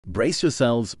Brace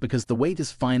yourselves because the wait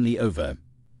is finally over.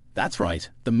 That's right,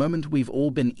 the moment we've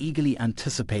all been eagerly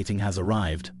anticipating has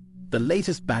arrived. The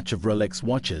latest batch of Rolex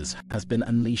watches has been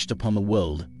unleashed upon the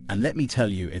world, and let me tell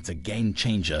you, it's a game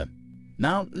changer.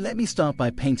 Now, let me start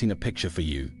by painting a picture for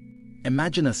you.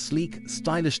 Imagine a sleek,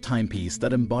 stylish timepiece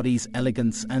that embodies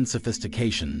elegance and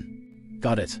sophistication.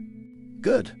 Got it?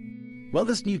 Good. Well,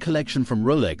 this new collection from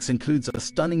Rolex includes a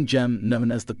stunning gem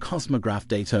known as the Cosmograph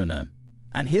Daytona.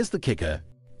 And here's the kicker.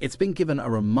 It's been given a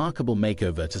remarkable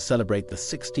makeover to celebrate the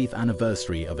 60th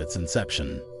anniversary of its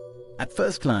inception. At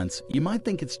first glance, you might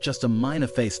think it's just a minor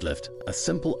facelift, a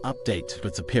simple update to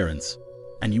its appearance.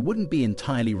 And you wouldn't be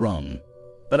entirely wrong.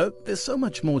 But oh, there's so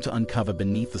much more to uncover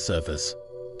beneath the surface.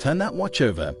 Turn that watch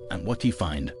over, and what do you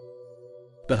find?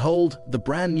 Behold, the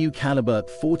brand new caliber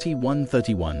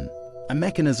 4131, a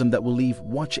mechanism that will leave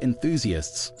watch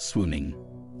enthusiasts swooning.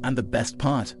 And the best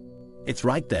part? It's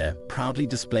right there, proudly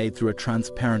displayed through a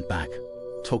transparent back.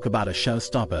 Talk about a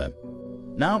showstopper.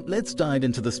 Now, let's dive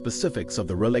into the specifics of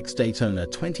the Rolex Daytona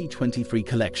 2023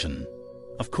 collection.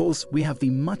 Of course, we have the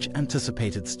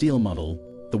much-anticipated steel model,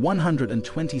 the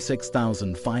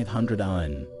 126,500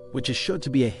 Rn, which is sure to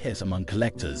be a hit among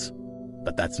collectors.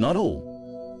 But that's not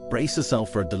all. Brace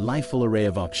yourself for a delightful array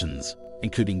of options,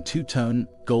 including two-tone,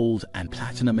 gold, and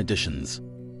platinum editions.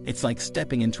 It's like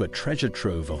stepping into a treasure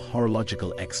trove of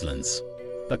horological excellence.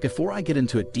 But before I get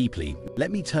into it deeply, let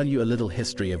me tell you a little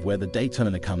history of where the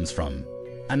Daytona comes from.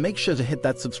 And make sure to hit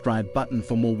that subscribe button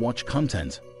for more watch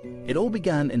content. It all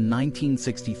began in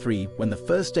 1963 when the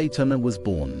first Daytona was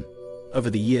born.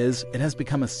 Over the years, it has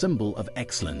become a symbol of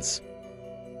excellence.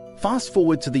 Fast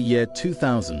forward to the year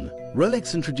 2000,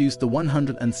 Rolex introduced the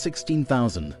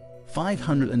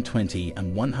 116,520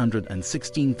 and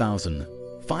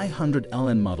 116,500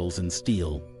 LN models in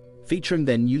steel, featuring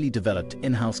their newly developed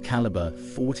in-house caliber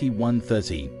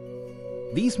 4130.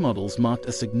 These models marked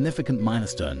a significant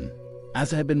milestone,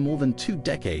 as it had been more than 2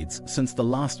 decades since the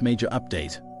last major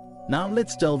update. Now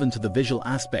let's delve into the visual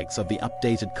aspects of the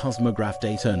updated Cosmograph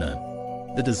Daytona.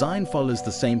 The design follows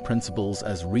the same principles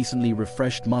as recently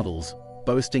refreshed models,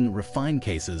 boasting refined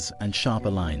cases and sharper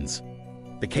lines.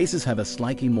 The cases have a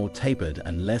slightly more tapered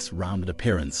and less rounded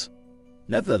appearance.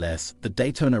 Nevertheless, the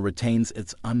Daytona retains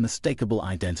its unmistakable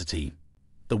identity.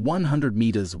 The 100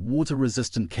 meters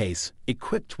water-resistant case,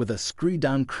 equipped with a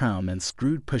screw-down crown and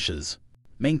screwed pushers,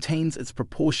 maintains its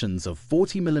proportions of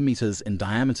 40 millimeters in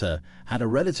diameter at a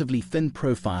relatively thin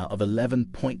profile of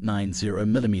 11.90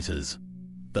 millimeters.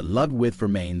 The lug width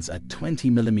remains at 20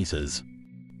 millimeters.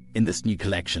 In this new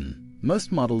collection,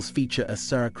 most models feature a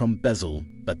Cerachrom bezel,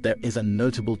 but there is a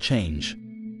notable change.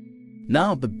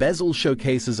 Now, the bezel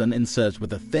showcases an insert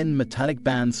with a thin metallic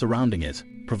band surrounding it,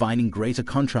 providing greater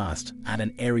contrast and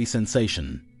an airy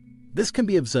sensation. This can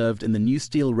be observed in the new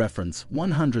steel reference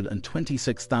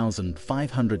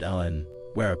 126,500 LN,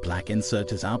 where a black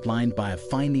insert is outlined by a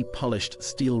finely polished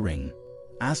steel ring.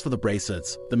 As for the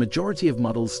bracelets, the majority of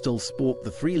models still sport the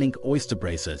 3-link Oyster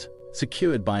bracelet,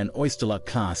 secured by an Oysterlock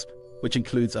clasp, which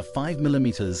includes a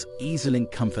 5mm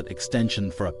EasyLink comfort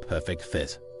extension for a perfect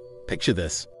fit. Picture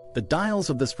this. The dials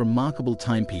of this remarkable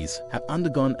timepiece have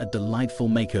undergone a delightful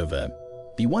makeover.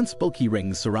 The once bulky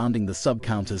rings surrounding the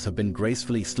sub-counters have been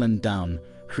gracefully slimmed down,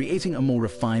 creating a more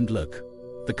refined look.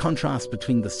 The contrast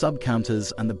between the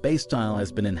sub-counters and the base dial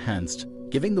has been enhanced,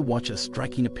 giving the watch a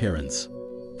striking appearance.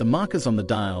 The markers on the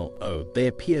dial, they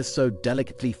appear so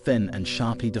delicately thin and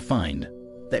sharply defined.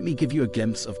 Let me give you a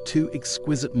glimpse of 2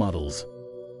 exquisite models.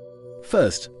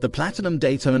 First, the Platinum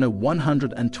Daytona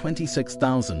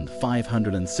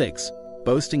 126,506,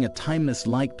 boasting a timeless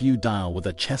light blue dial with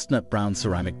a chestnut brown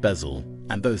ceramic bezel,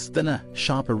 and those thinner,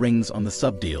 sharper rings on the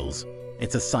subdials.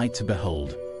 It's a sight to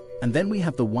behold. And then we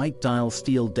have the white dial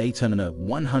steel Daytona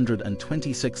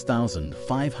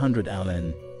 126,500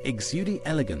 LN, exuding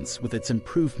elegance with its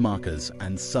improved markers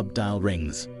and sub-dial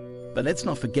rings. But let's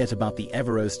not forget about the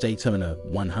Everose Daytona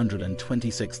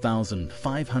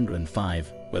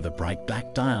 126,505, where the bright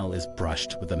black dial is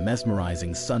brushed with a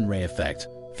mesmerizing sunray effect,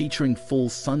 featuring full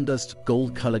sundust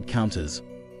gold-colored counters.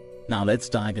 Now let's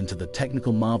dive into the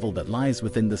technical marvel that lies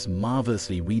within this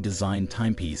marvelously redesigned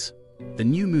timepiece. The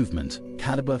new movement,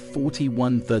 caliber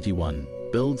 4131,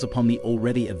 builds upon the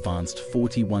already advanced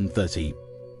 4130.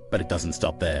 But it doesn't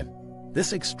stop there.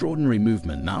 This extraordinary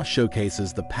movement now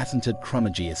showcases the patented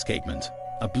chromagy escapement,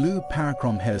 a blue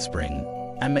parachrom hairspring,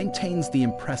 and maintains the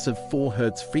impressive 4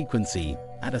 Hz frequency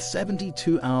at a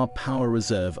 72-hour power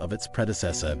reserve of its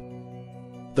predecessor.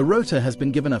 The rotor has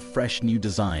been given a fresh new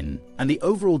design, and the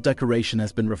overall decoration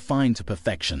has been refined to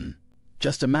perfection.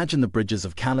 Just imagine the bridges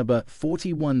of caliber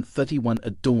 4131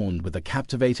 adorned with a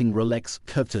captivating Rolex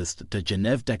Curtis de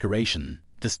Genève decoration,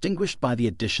 distinguished by the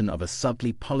addition of a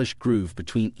subtly polished groove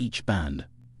between each band.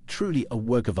 Truly a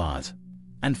work of art.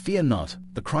 And fear not,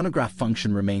 the chronograph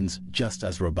function remains just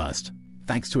as robust,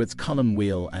 thanks to its column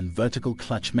wheel and vertical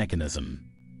clutch mechanism.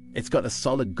 It's got a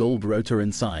solid gold rotor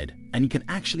inside, and you can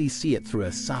actually see it through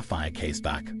a sapphire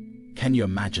caseback. Can you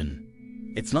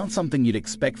imagine? It's not something you'd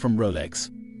expect from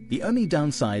Rolex. The only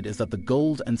downside is that the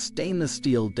gold and stainless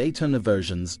steel Daytona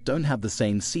versions don't have the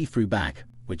same see-through back,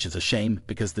 which is a shame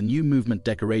because the new movement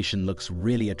decoration looks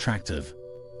really attractive.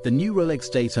 The new Rolex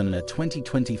Daytona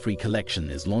 2023 collection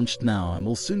is launched now and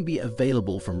will soon be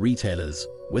available from retailers,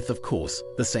 with of course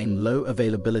the same low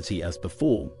availability as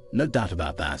before, no doubt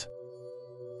about that.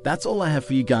 That's all I have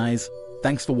for you guys.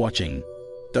 Thanks for watching.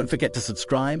 Don't forget to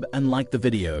subscribe and like the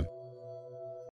video.